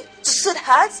life for me to suit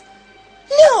hers.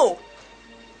 No.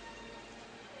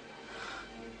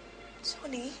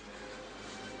 Tony,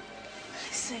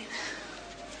 listen.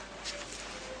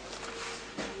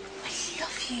 I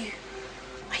love you.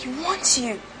 I want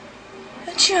you.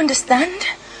 Don't you understand?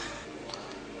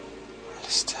 I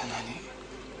understand, honey.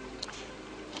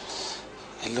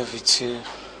 I love you too.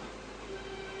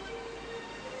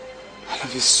 I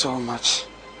love you so much.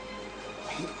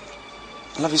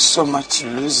 I love you so much to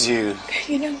lose you.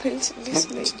 You're not going to lose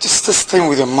me. Just this thing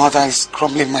with your mother is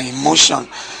crumbling my emotion.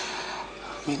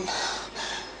 I mean,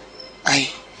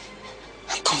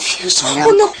 I'm confused. Oh,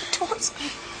 no, don't.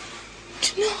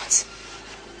 Do not.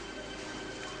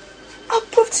 I'll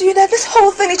prove to you that this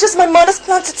whole thing is just my mother's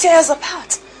plan to tear us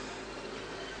apart.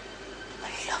 I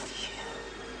love you.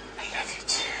 I love you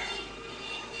too.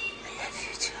 I love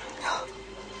you too.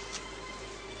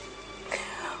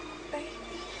 Baby.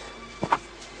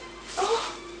 Oh.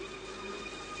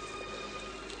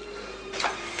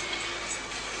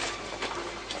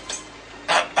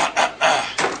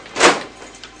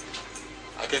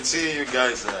 I can see you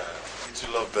guys, you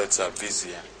lovebirds are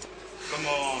busy. Come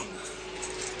on.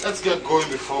 Let's get going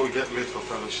before we get late for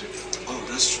fellowship. Oh,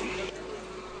 that's true.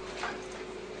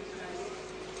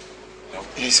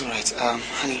 Yeah, it's alright.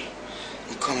 Honey,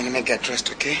 I'm coming. Let me get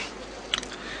dressed, okay?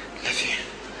 Love you.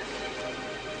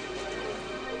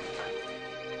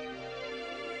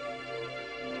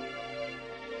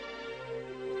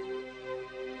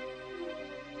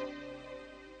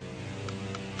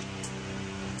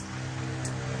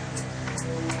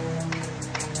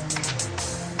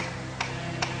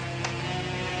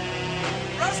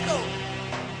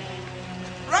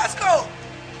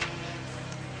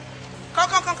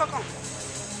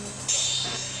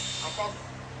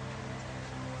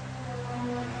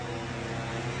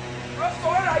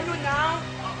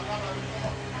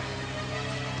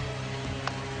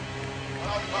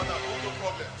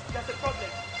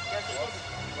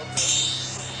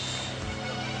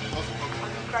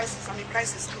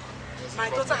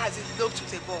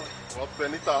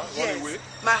 Benita, yes. Run away.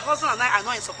 My husband and I are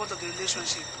not in support of the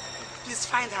relationship. Please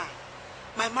find her.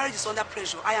 My marriage is under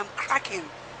pressure. I am cracking.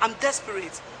 I'm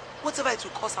desperate. Whatever it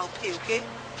will cost, I'll pay, okay?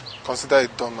 Consider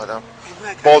it done, madam.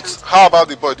 I can't But how about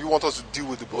the boy? Do you want us to deal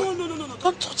with the boy? No.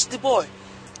 Don't touch the boy.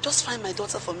 Just find my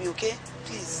daughter for me, okay?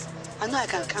 Please. I know I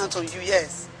can count on you,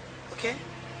 yes. Okay?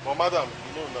 But madam,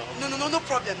 no. No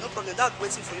problem. No problem. That's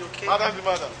waiting for you, okay? Madam.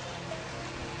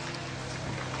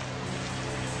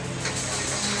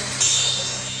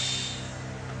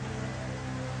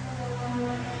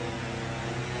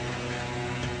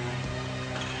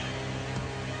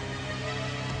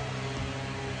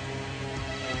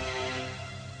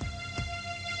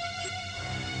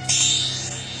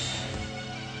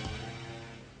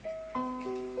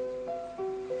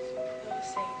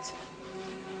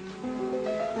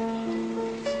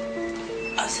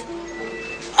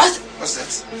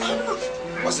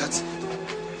 What's that?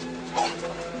 Oh.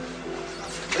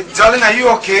 Hey, darling, are you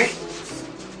okay?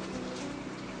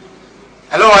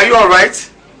 Hello, are you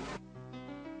alright?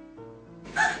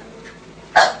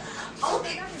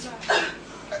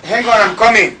 Hang on, I'm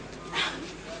coming.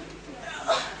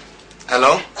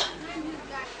 Hello?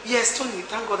 Yes, Tony,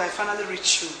 thank God I finally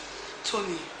reached you.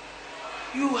 Tony,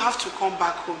 You have to come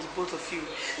back home, the both of you.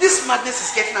 This madness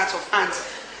is getting out of hand.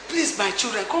 Please, my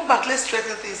children, come back. Let's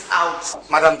straighten things out.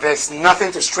 Madam, there's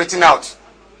nothing to straighten out.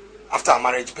 After our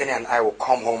marriage, Penny and I will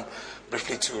come home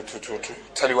briefly to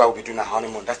tell you what we'll be doing our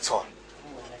honeymoon. That's all.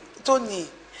 Tony,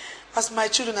 as my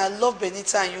children, I love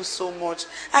Benita and you so much.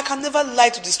 I can never lie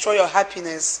to destroy your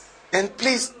happiness. Then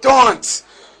please don't.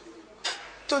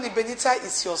 Tony, Benita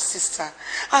is your sister.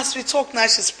 As we talk now,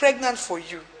 she's pregnant for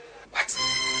you. What?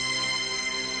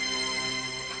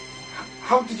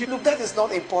 How did you... Look, that is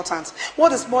not important.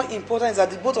 What is more important is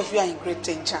that the both of you are in great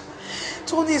danger.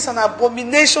 Tony is an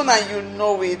abomination and you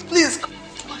know it. Please.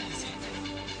 What is it?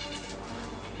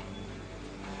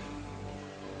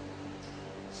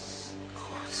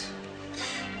 God,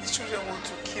 the children want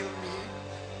to kill me.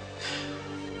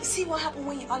 You see what happened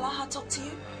when you allow her to talk to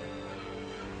you?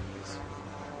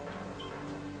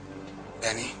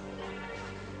 Benny,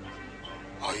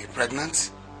 are you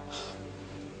pregnant?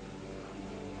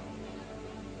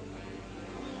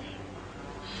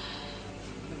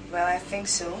 Well, I think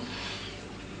so.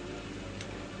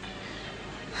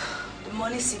 The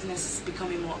morning sickness is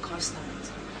becoming more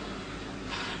constant.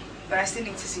 But I still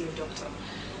need to see your doctor.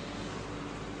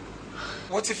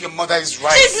 What if your mother is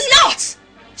right? She's not!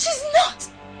 She's not!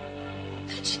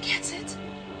 Don't you get it?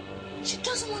 She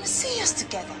doesn't want to see us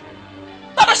together.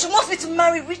 Papa, she wants me to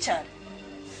marry Richard.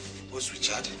 Who's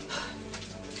Richard?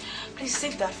 Please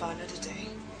save that for another day.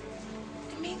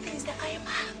 The main thing is that I am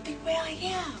happy where I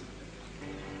am.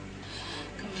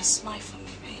 Come and smile for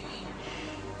me, baby.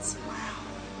 Smile.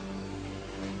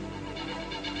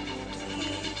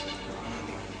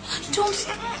 Don't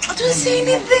say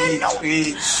anything. No.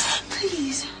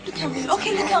 Please, look at me.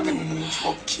 Okay, look at me.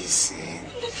 For kissing.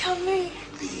 Look at me.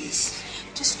 Please.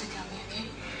 Just look at me, okay?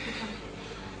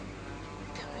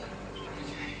 Look at me. Look at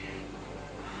me.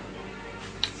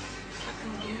 I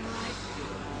can do right.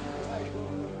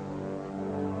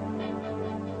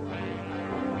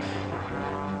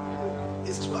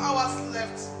 It's 2 hours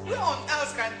left. Where on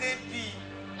else can they be?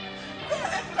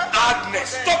 Agnes,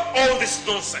 stop all this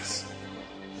nonsense.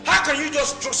 How can you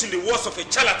just trust in the words of a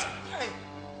charlatan?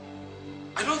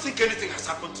 I don't think anything has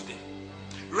happened today.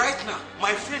 Right now,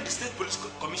 my friend, the state police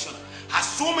commissioner, has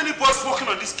so many boys working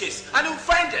on this case, and he'll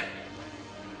find them.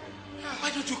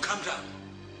 Why don't you calm down?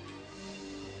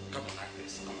 Come on,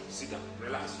 Agnes. Come on, sit down.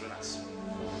 Relax.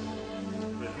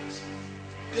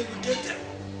 They will get them.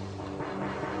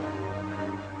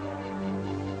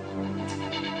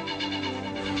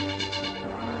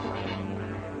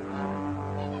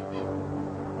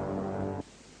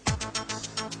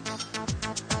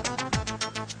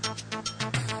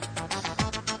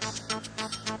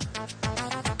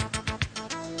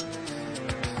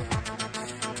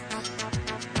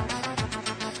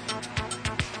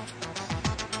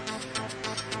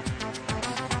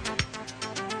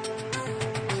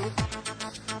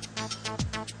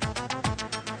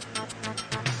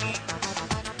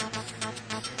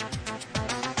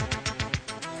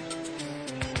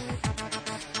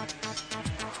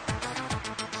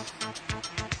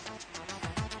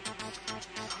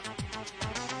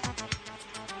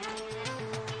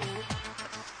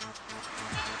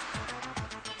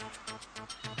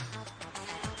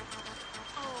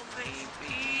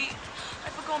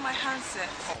 My handset.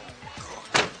 Oh,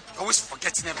 God. Always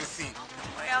forgetting everything.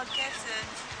 Don't worry, I'll get it.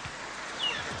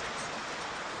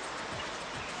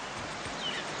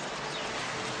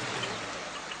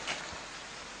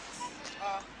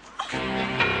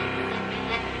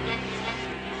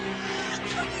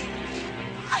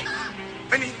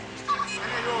 Benny,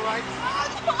 are you alright?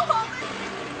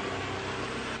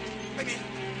 Benny.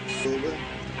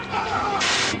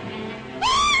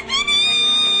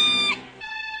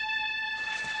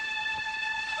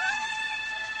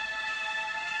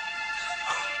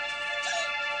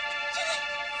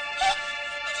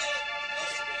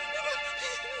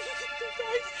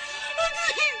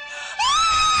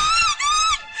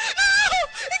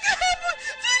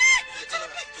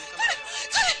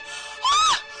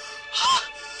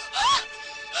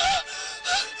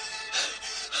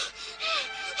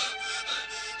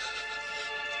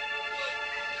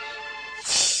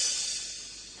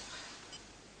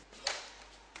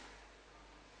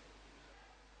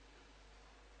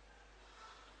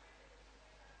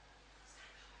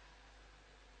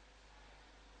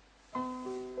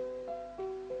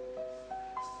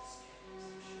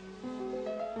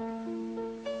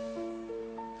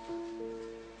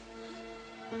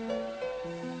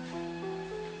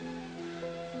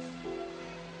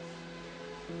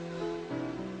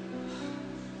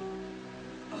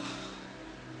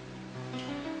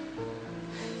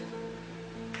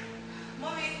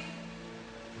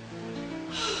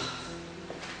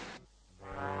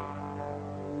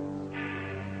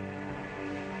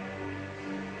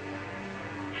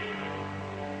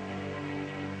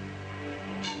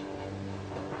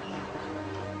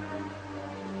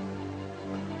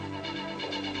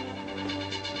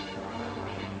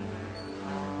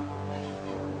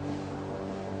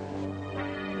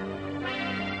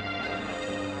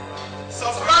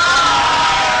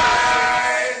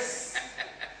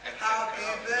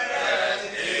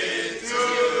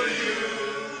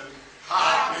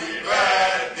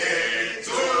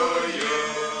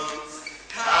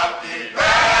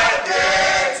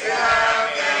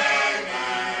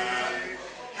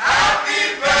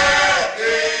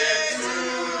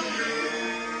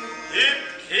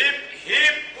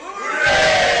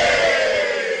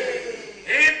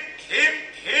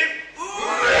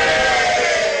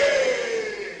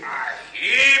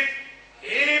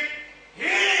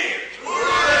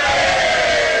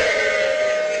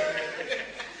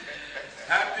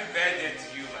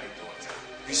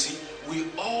 see, we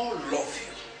all love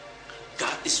you.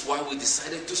 That is why we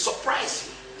decided to surprise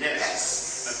you.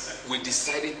 Yes. We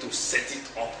decided to set it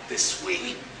up this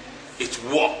way. It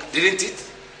worked, didn't it?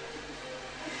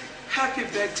 Happy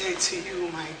birthday to you,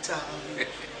 my darling.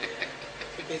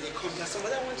 Happy birthday. Come, there's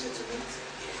somebody I want you to meet.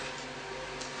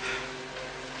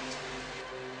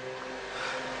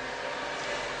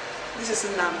 This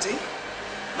is Nnamdi,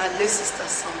 my late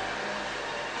sister's son.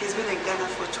 He's been in Ghana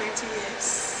for 20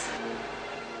 years.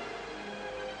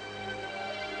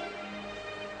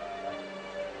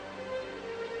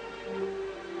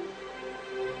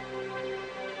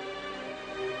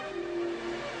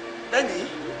 Benny?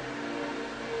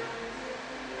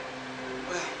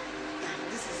 Well,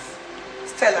 this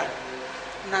is Stella,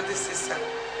 Nnamdi's sister.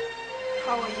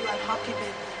 How are you and happy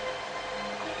baby?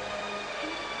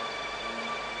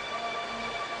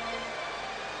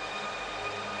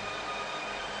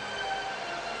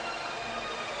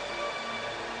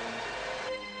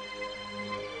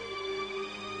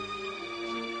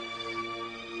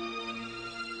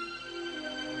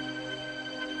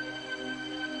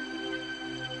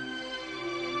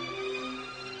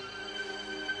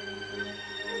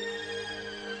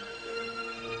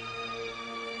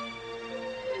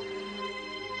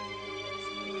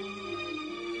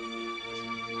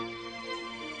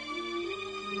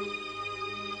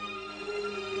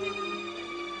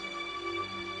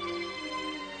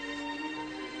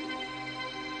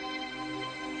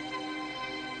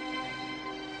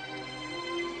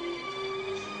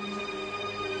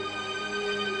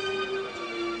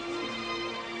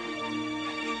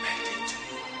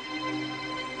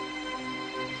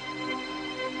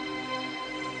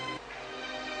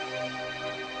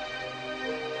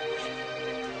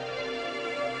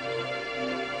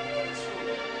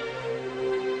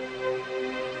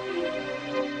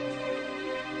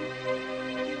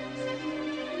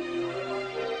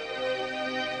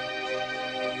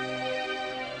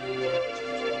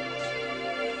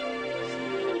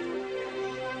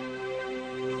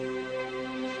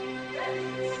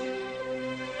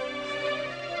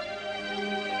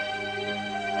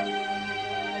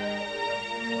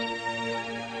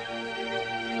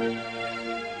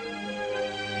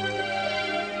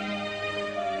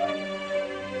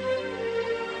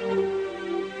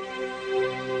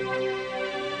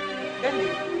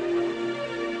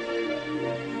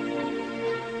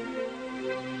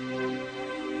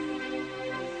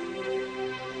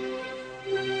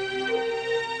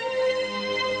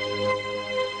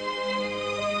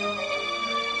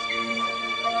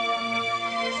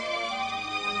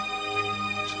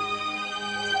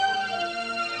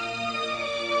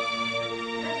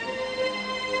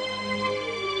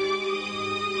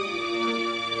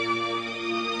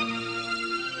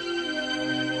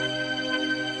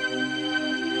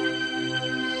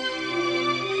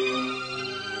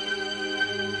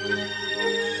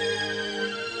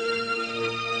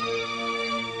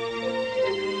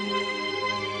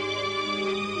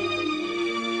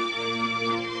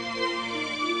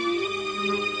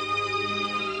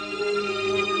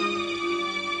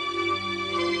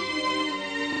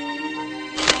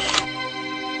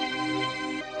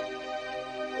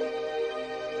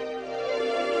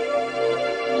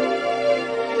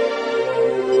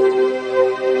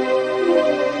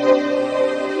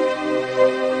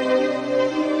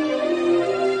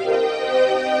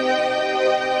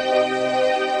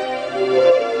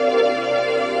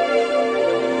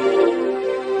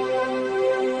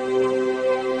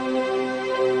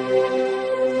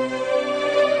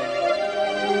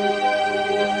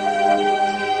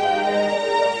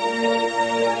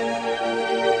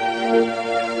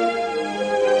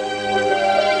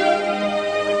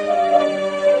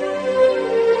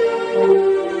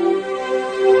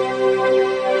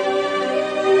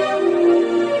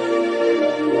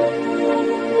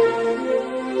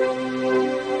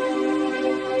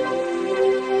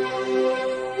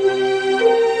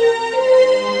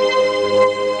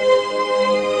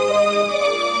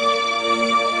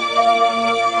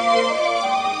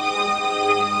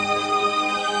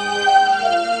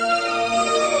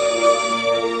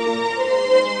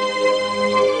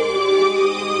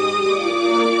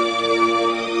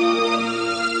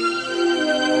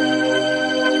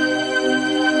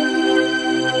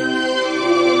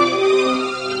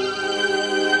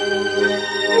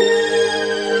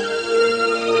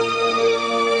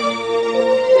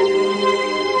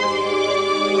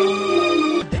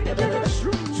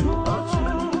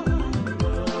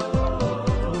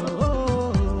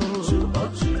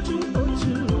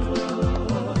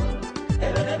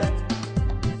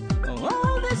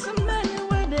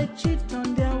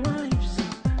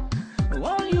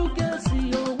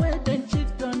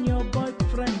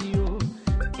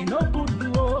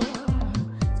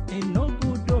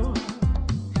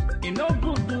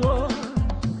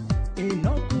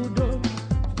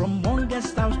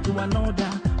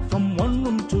 from one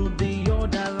room to the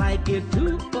other like a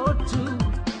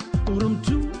 202. Room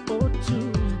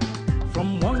 202.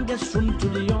 From one guest room to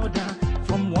the other,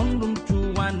 from one room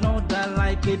to another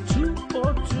like a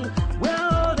 202.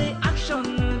 Well, the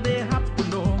action they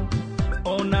happen,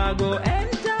 oh, now go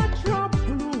enter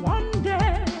trouble one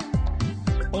day.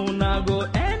 Oh, now go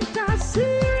enter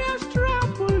serious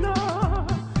trouble,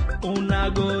 oh, now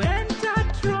go enter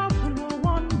trouble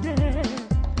one day.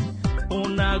 Oh,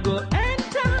 now go